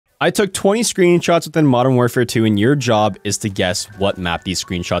I took 20 screenshots within Modern Warfare 2, and your job is to guess what map these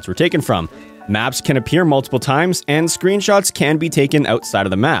screenshots were taken from. Maps can appear multiple times, and screenshots can be taken outside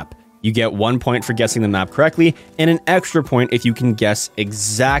of the map. You get 1 point for guessing the map correctly, and an extra point if you can guess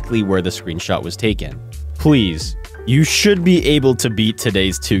exactly where the screenshot was taken. Please, you should be able to beat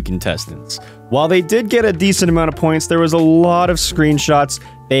today's 2 contestants. While they did get a decent amount of points, there was a lot of screenshots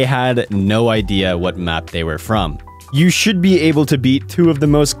they had no idea what map they were from. You should be able to beat 2 of the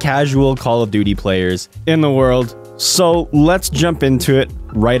most casual Call of Duty players in the world, so let's jump into it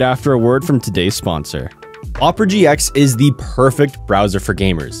right after a word from today's sponsor. Opera GX is the perfect browser for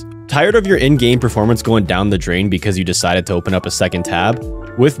gamers. Tired of your in-game performance going down the drain because you decided to open up a second tab?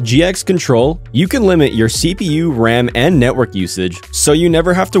 With GX Control, you can limit your CPU, RAM, and network usage, so you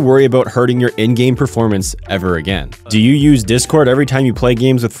never have to worry about hurting your in-game performance ever again. Do you use Discord every time you play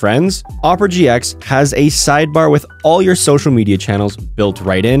games with friends? Opera GX has a sidebar with all your social media channels built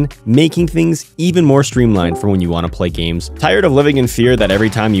right in, making things even more streamlined for when you want to play games. Tired of living in fear that every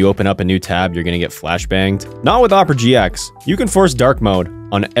time you open up a new tab, you're gonna get flashbanged? Not with Opera GX. You can force dark mode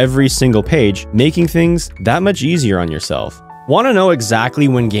on every single page, making things that much easier on yourself. Want to know exactly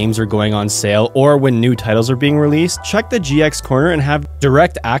when games are going on sale or when new titles are being released? Check the GX Corner and have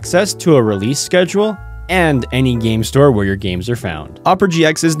direct access to a release schedule and any game store where your games are found. Opera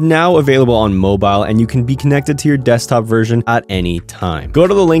GX is now available on mobile, and you can be connected to your desktop version at any time. Go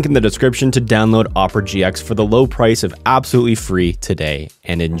to the link in the description to download Opera GX for the low price of absolutely free today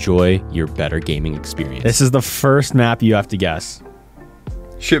and enjoy your better gaming experience. This is the first map you have to guess.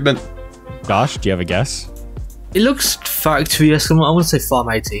 Shipment. Josh, do you have a guess? It looks factory-esque. I'm going to say Farm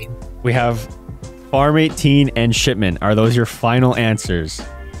 18. We have Farm 18 and Shipment. Are those your final answers?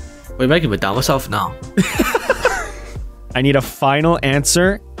 We're making me down myself now. I need a final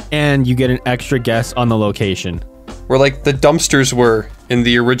answer, and you get an extra guess on the location. Where like the dumpsters were in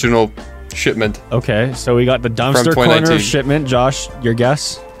the original Shipment. Okay, so we got the dumpster corner of Shipment. Josh, your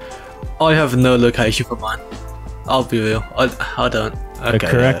guess? I have no location for mine. I'll be real. I don't. The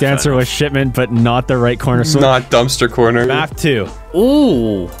correct answer was Shipment, but not the right corner. So not dumpster corner. Map 2.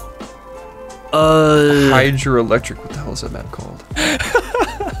 Ooh. Hydroelectric. What the hell is that map called?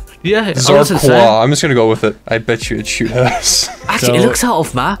 Yeah, Zarqwa. I'm just gonna go with it. I bet you it'd shoot us. Actually, it looks out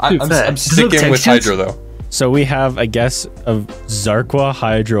of map. I'm sticking with Hydro though. So we have a guess of Zarqwa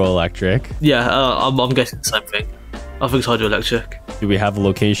Hydroelectric. Yeah, I'm guessing the same thing. I think it's Hydroelectric. Do we have a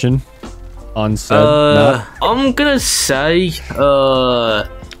location on said map? I'm gonna say oh,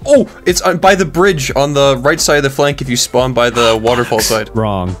 it's by the bridge on the right side of the flank if you spawn by the waterfall side.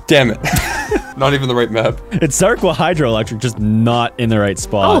 Wrong. Damn it. Not even the right map. It's Zarqwa Hydroelectric, just not in the right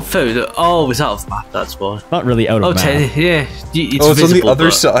spot. Oh, food. Oh, it's out of map, that's why. Not really out of map. Yeah. It's on the other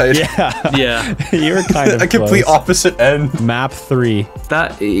side. Yeah. Yeah. You're kind of a complete opposite end. Map 3.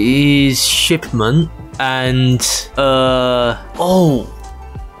 That is Shipment and oh,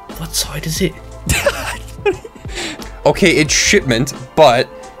 what side is it? Okay, it's Shipment, but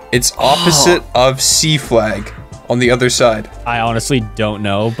it's opposite of Sea Flag on the other side. I honestly don't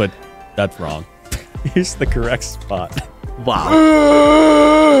know, but that's wrong. Here's the correct spot.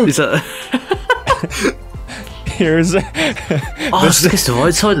 Wow. Is that? Here's. Oh, it's the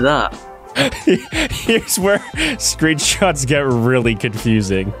right side of that. Here's where screenshots get really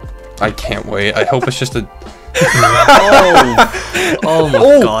confusing. I can't wait. I hope it's just a. Oh my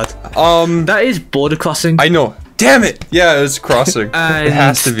god. That is border crossing. I know. Damn it! Yeah, it's crossing. And it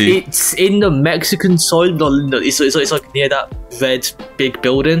has to be. It's in the Mexican side. It's like near that red big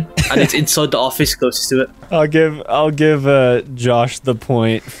building, and it's inside the office closest to it. I'll give Josh the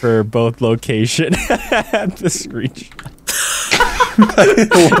point for both location and the screenshot.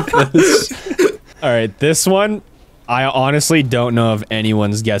 All right, this one, I honestly don't know if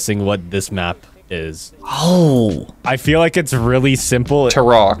anyone's guessing what this map is. Oh, I feel like it's really simple.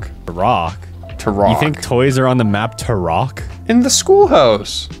 Tarok. Tarok. Tarok. You think toys are on the map Tarok? In the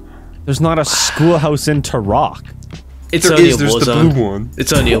schoolhouse. There's not a schoolhouse in Tarok. It's only a there's Warzone. the blue one.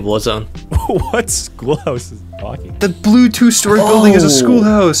 It's only a Warzone. What schoolhouse is talking? The blue 2-story building is a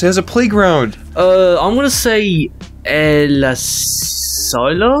schoolhouse. It has a playground. I'm gonna say El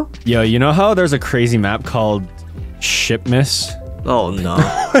Asilo? Yo, you know how there's a crazy map called Shipmas? Oh no.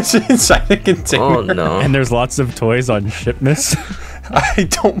 It's inside a container. Oh no. And there's lots of toys on Shipmas? I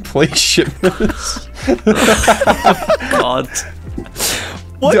don't play Shipmas. God.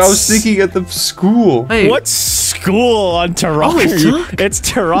 What? I was thinking at the school. Hey. What school on Tarok? It's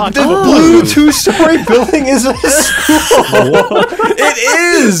Tarok. The blue 2-story building is a school. It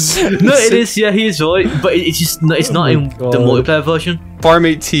is. No, it is. Yeah, he is right. But it's just it's not in the multiplayer version. Farm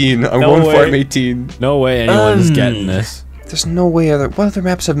 18. I'm No going way. Farm 18. No way anyone's getting this. There's no way what other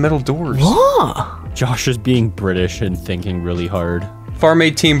maps have metal doors? What? Josh is being British and thinking really hard. Farm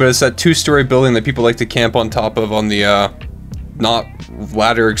 18, but it's that 2-story building that people like to camp on top of on the, not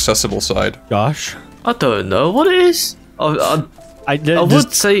ladder accessible side. Josh? I don't know what it is. I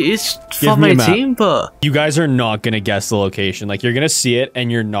would say it's Farm me a map. 18, but... You guys are not going to guess the location. Like, you're going to see it,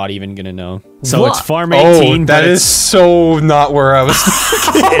 and you're not even going to know. So What? it's Farm 18, Oh, that is so not where I was.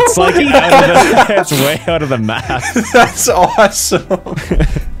 it's like it's way out of the map. That's awesome.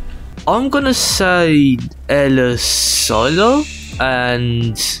 I'm gonna say Silo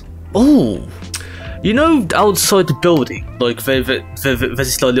and... Oh! You know, outside the building, like, there's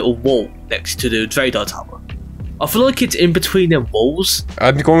this like, little wall next to the radar tower. I feel like it's in between them walls.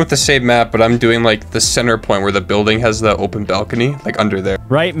 I'm going with the same map, but I'm doing like the center point where the building has the open balcony, like under there.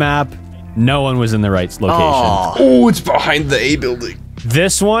 Right map. No one was in the right location. Oh, it's behind the A building.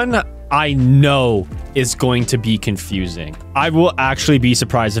 This one, I know, is going to be confusing. I will actually be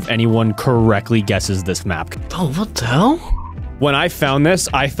surprised if anyone correctly guesses this map. Oh, what the hell? When I found this,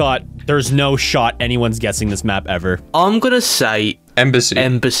 I thought there's no shot anyone's guessing this map ever. I'm gonna say... Embassy.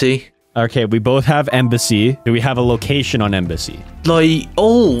 Embassy. Okay, we both have Embassy. Do we have a location on Embassy? Like,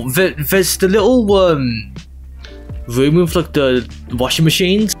 oh, there's the little, room with, like, the washing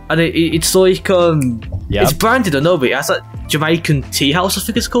machines. And it's like, Yep. it's branded, I know, but it has that Jamaican tea house, I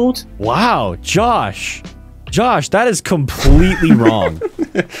think it's called. Wow, Josh. Josh, that is completely wrong.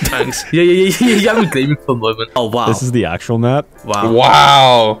 Thanks. Yeah, I'm gleaming for a moment. Oh, wow. This is the actual map. Wow.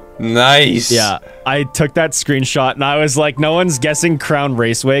 Wow. Nice. Yeah, I took that screenshot and I was like, no one's guessing Crown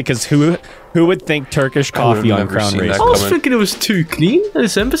Raceway because who would think Turkish coffee on never Crown seen that Raceway? I was comment. thinking it was too clean,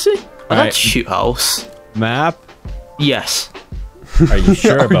 this embassy. Oh, Alright. that's shoot house. Map? Yes. Are you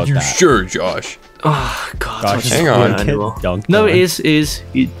sure about Are you that? sure, Josh? Oh, God. Josh, hang on. Dunked No, on. it is.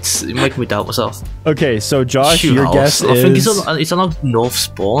 It's making me doubt myself. Okay, so Josh, Shoot your house. guess I think is... it's on like North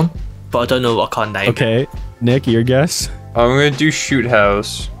Spawn, but I don't know. I can't name it. Okay, Nick, your guess? I'm gonna do shoot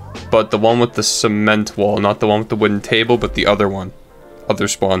house, but the one with the cement wall, not the one with the wooden table, but the other one. Other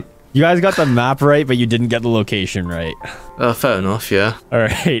spawn. You guys got the map right, but you didn't get the location right. Fair enough. Yeah. All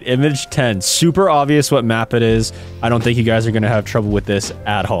right, image 10. Super obvious what map it is. I don't think you guys are going to have trouble with this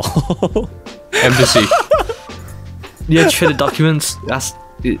at all. Embassy. Yeah, shredded documents. That's.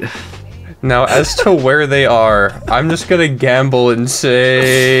 Now, as to where they are, I'm just gonna gamble and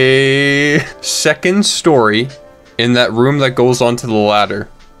say... second story in that room that goes onto the ladder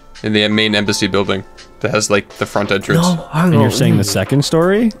in the main embassy building that has, like, the front entrance. No, hang And on. you're saying the second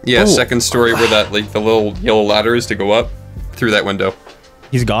story? Yeah, Oh. second story where that, like, the little yellow ladder is to go up through that window.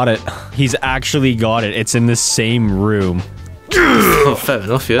 He's got it. He's actually got it. It's in the same room. Oh, fair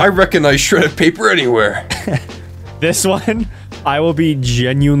enough. Yeah. I recognize shredded paper anywhere. This one, I will be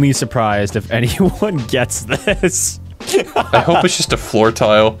genuinely surprised if anyone gets this. I hope it's just a floor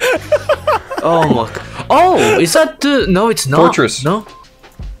tile. Oh my. Oh, is that the? No, it's not. Fortress. No.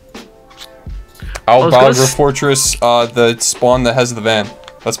 Al was gonna Badra Fortress, the spawn that has the van.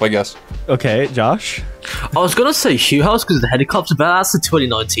 That's my guess. Okay, Josh? I was gonna say shoe house because the helicopter, but that's the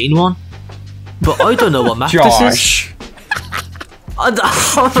 2019 one. But I don't know what map this is. Josh.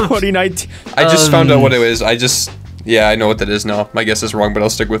 2019. I just found out what it is. Yeah, I know what that is now. My guess is wrong, but I'll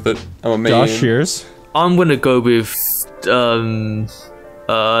stick with it. I'm a man. Josh, yours? I'm gonna go with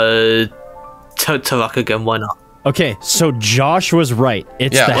Tarak again. Why not? Okay, so Josh was right.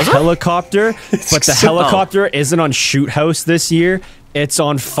 It's Yeah. the Was it? helicopter, but the helicopter isn't on Shoot House this year. It's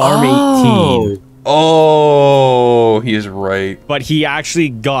on Farm 18. Oh, he is right. But he actually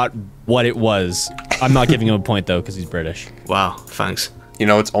got what it was. I'm not giving him a point, though, because he's British. Wow, thanks. You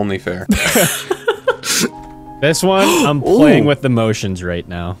know, it's only fair. This one, I'm playing with the motions right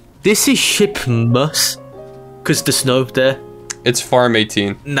now. This is Shipmus, because the snow there. It's Farm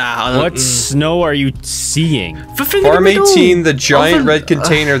 18. Nah, I don't. What snow are you seeing? The thing in the Farm middle. 18, the giant Other- red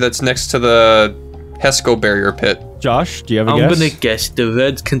container that's next to the Hesco barrier pit. Josh, do you have a I'm guess? gonna guess the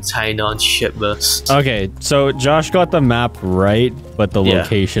red container on Shipmus. Okay, so Josh got the map right, but the Yeah.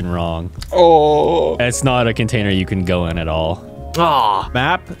 location wrong. Oh. It's not a container you can go in at all. Ah,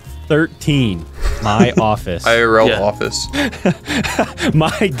 Map 13, my office. IRL Yeah. office.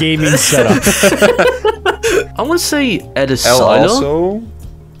 My gaming setup. I'm gonna say L Edisilo. also?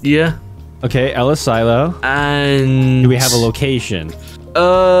 Yeah, Okay, Ellis Silo. and Do we have a location?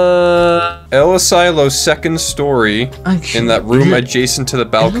 El Asilo second story Okay. in that room adjacent to the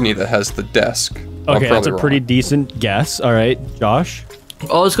balcony that has the desk. I'm Okay, that's a probably pretty wrong. decent guess. All right, Josh.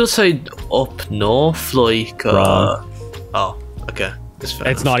 I was gonna say up north, like. Wrong. Oh, okay. That's fair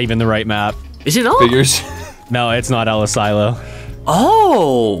It's enough. not even the right map. Is it not? Figures. No, it's not Ellis Silo.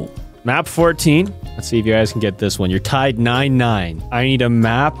 Oh. Map 14. Let's see if you guys can get this one. You're tied 9-9. I need a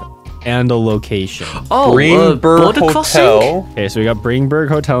map and a location. Oh, Greenberg border crossing? Hotel. Okay, so we got Bringberg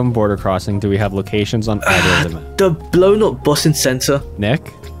Hotel and Border Crossing. Do we have locations on either of them? The blown up bus in center.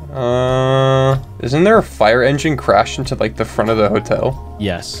 Nick? Isn't there a fire engine crashed into like the front of the hotel?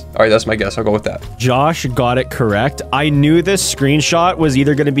 Yes. All right, that's my guess. I'll go with that. Josh got it correct. I knew this screenshot was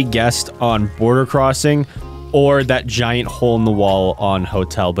either going to be guessed on Border Crossing or that giant hole in the wall on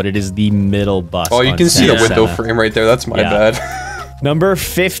Hotel, but it is the middle bus. Oh, you on can see the Santa window Sena. frame right there. That's my Yeah. bad. Number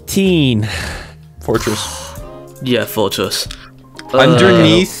 15. Fortress. Yeah, fortress.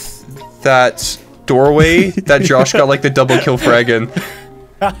 Underneath that doorway that Josh got like the double kill frag in.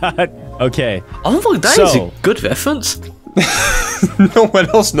 Okay. Oh, look, that is So- a good reference. No one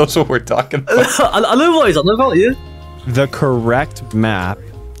else knows what we're talking about. I know what he's on about, you. The correct map,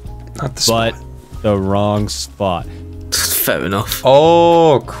 Not the but spot. the wrong spot. Fair enough.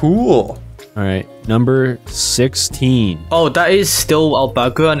 Oh, cool. All right. Number 16. Oh, that is still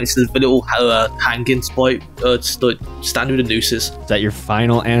Albagra, and it's the little hanging spot. It's like standing with the nooses. Is that your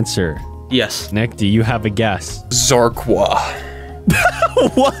final answer? Yes. Nick, do you have a guess? Zarqua.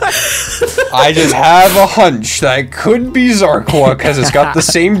 What? I just have a hunch that it could be Zarqua because it's got the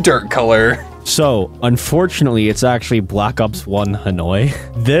same dirt color. So, unfortunately, it's actually Black Ops 1 Hanoi.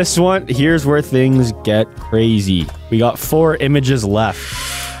 This one, here's where things get crazy. We got 4 images left.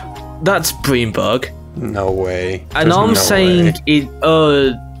 That's Greenberg. No way. And There's I'm no saying way. it.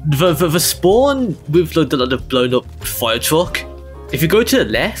 The spawn with the blown up fire truck. If you go to the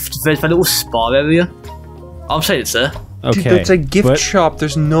left, there's a little spa area. I'm saying it's there. Okay. Dude, that's a gift shop.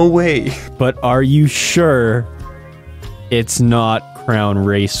 There's no way. But are you sure it's not Crown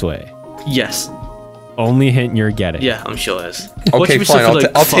Raceway? Yes. Only hint you're getting. Yeah, I'm sure it is. What Okay, should we fine. say I'll, for,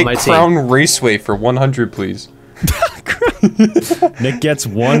 like, I'll for take my team? Crown Raceway for 100, please. Nick gets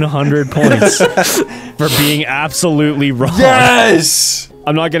 100 points for being absolutely wrong. Yes!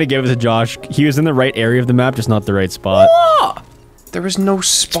 I'm not going to give it to Josh. He was in the right area of the map, just not the right spot. What? There was no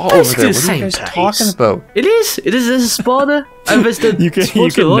spot over basically there. the What are you same guys place. talking about? It is. It is. There's a spa there. And there's the You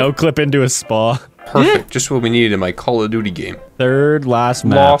can no clip into a spa. Perfect. Just what we needed in my Call of Duty game. Third last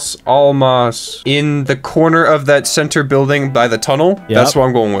map. Los Almas. In the corner of that center building by the tunnel. Yep. That's what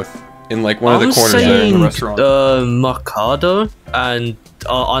I'm going with. In like one of the I'm corners there in saying the restaurant. Mercado and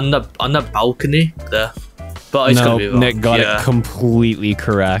on the balcony there. But it's No, gonna be wrong. Nick got Yeah. it completely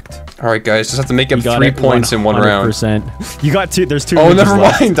correct. Alright guys, just have to make up You got 3 it points in one round. 100%. You got 2. There's 2. Oh, images never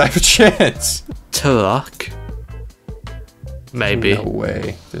left. mind. I have a chance. Tarak. Maybe. No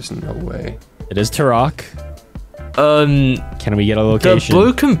way. There's no way. It is Turok. The Can we get a location?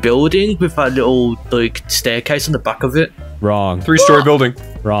 broken building with that little like staircase on the back of it. Wrong. 3-story building.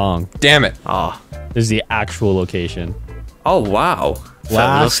 Wrong. Damn it. Ah. This is the actual location. Oh wow. Fair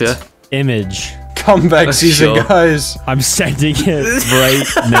Last enough, yeah. image. Comeback Let's season, show. guys. I'm sending it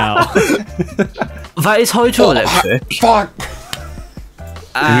right now. That is hydroelectric. Fuck.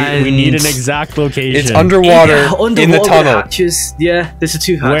 And We need an exact location. It's underwater, Yeah, underwater in the tunnel. Hatches. Yeah, there's the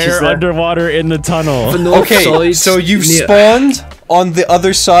 2 hatches Where there. underwater in the tunnel? The north Okay, side so you've near- spawned on the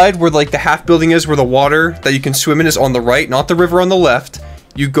other side where like the half building is, where the water that you can swim in is on the right, not the river on the left.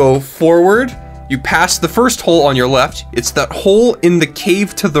 You go forward, you pass the first hole on your left. It's that hole in the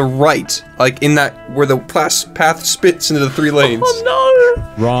cave to the right, like in that where the path spits into the 3 lanes.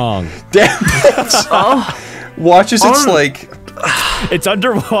 Oh Wrong. Damn it! no! Oh, Watch as it's like It's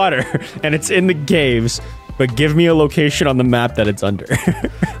underwater and it's in the caves. But give me a location on the map that it's under.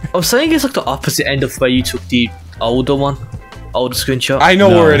 I'm saying it's like the opposite end of where you took the older screenshot. I know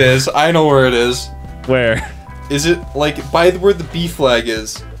No. where it is. I know where it is. Where? Is it like by where the B flag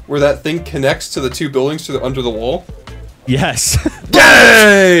is, where that thing connects to the 2 buildings to the under the wall? Yes.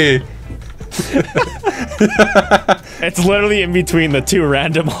 Yay! It's literally in between the 2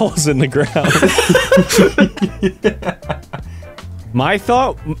 random holes in the ground. My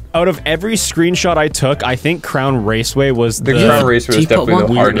thought, out of every screenshot I took, I think Crown Raceway was The the Crown Raceway was Teapot definitely the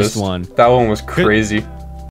one? hardest Weirdest one. That one was crazy.